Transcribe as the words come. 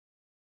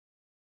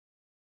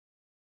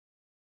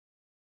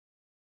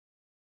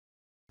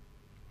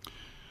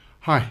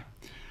Hi.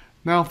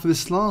 Now for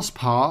this last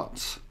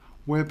part,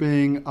 we're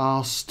being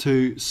asked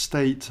to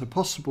state a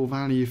possible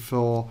value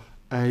for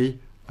A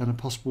and a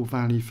possible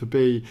value for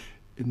B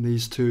in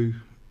these two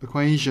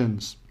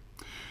equations.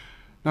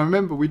 Now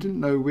remember, we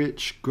didn't know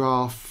which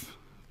graph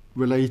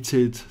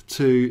related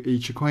to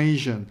each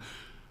equation,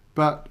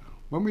 but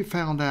when we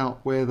found out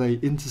where they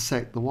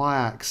intersect the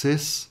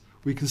y-axis,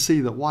 we can see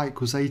that y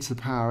equals a to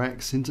the power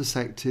x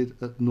intersected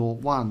at 0,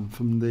 1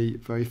 from the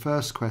very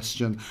first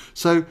question.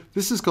 So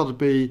this has got to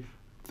be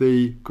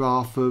the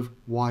graph of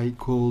y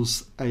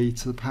equals a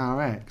to the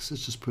power x.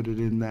 Let's just put it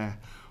in there,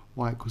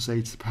 y equals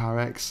a to the power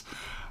x.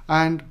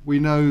 And we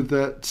know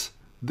that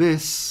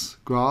this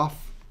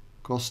graph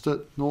crossed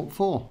at 0,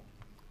 4.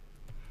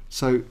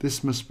 So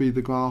this must be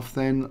the graph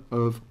then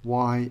of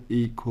y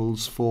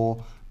equals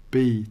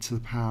 4b to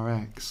the power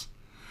x.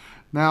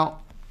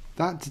 Now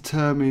that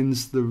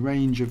determines the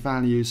range of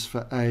values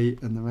for A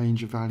and the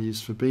range of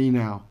values for B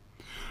now.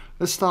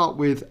 Let's start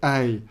with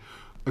A.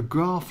 A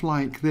graph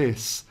like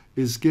this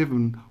is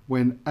given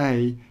when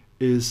A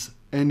is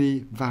any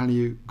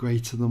value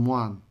greater than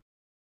 1.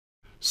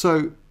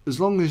 So as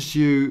long as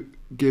you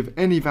give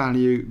any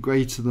value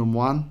greater than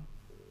 1,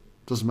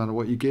 doesn't matter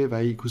what you give,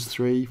 A equals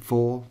 3,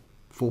 4,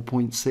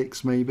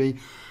 4.6 maybe,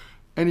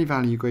 any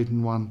value greater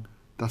than 1,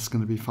 that's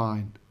going to be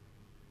fine.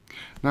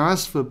 Now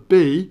as for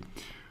B,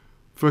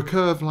 for a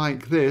curve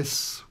like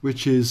this,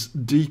 which is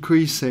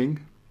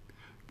decreasing,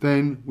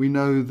 then we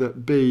know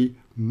that B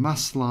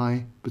must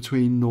lie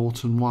between 0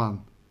 and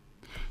 1.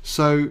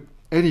 So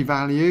any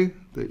value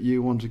that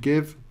you want to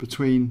give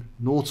between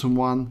 0 and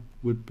 1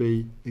 would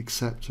be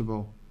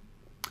acceptable.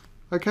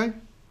 Okay?